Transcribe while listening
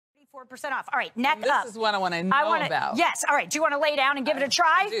44% off. All right, neck up. This is what I want to know about. Yes, all right. Do you want to lay down and give it a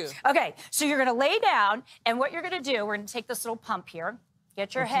try? I do. Okay, so you're going to lay down, and what you're going to do, we're going to take this little pump here.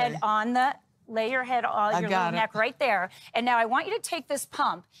 Get your head on the, lay your head on your little neck right there. And now I want you to take this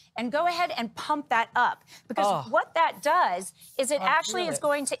pump and go ahead and pump that up. Because what that does is it actually is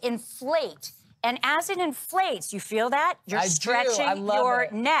going to inflate. And as it inflates, you feel that? You're stretching your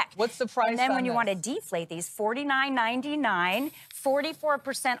neck. What's the price? And then when you want to deflate these, $49.99,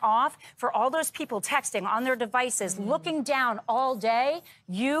 44% off for all those people texting on their devices, looking down all day.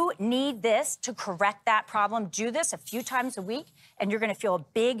 You need this to correct that problem. Do this a few times a week, and you're going to feel a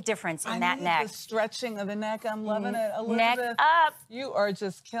big difference in that neck. The stretching of the neck, I'm loving it. Elizabeth, neck up. You are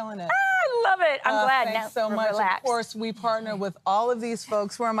just killing it. I love it. I'm glad. Thanks so much. Relax. Of course, we partner with all of these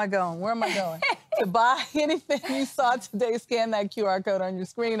folks. Where am I going? Where am I going? To buy anything you saw today, scan that QR code on your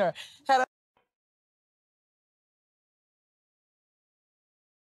screen or head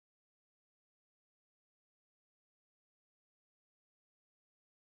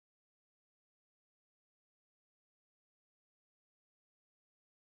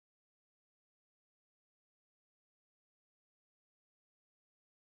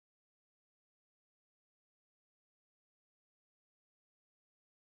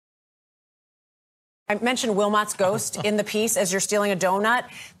I mentioned Wilmot's ghost in the piece as you're stealing a donut.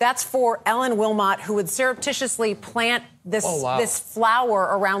 That's for Ellen Wilmot, who would surreptitiously plant this this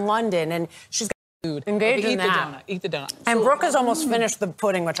flower around London, and she's got engaged in that. Eat the donut. And Brooke has almost finished the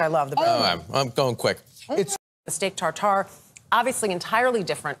pudding, which I love. The I'm going quick. It's the steak tartare, obviously entirely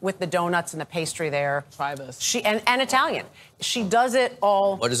different with the donuts and the pastry there. Try this. She and Italian. She does it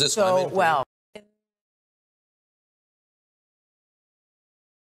all What is this? so well.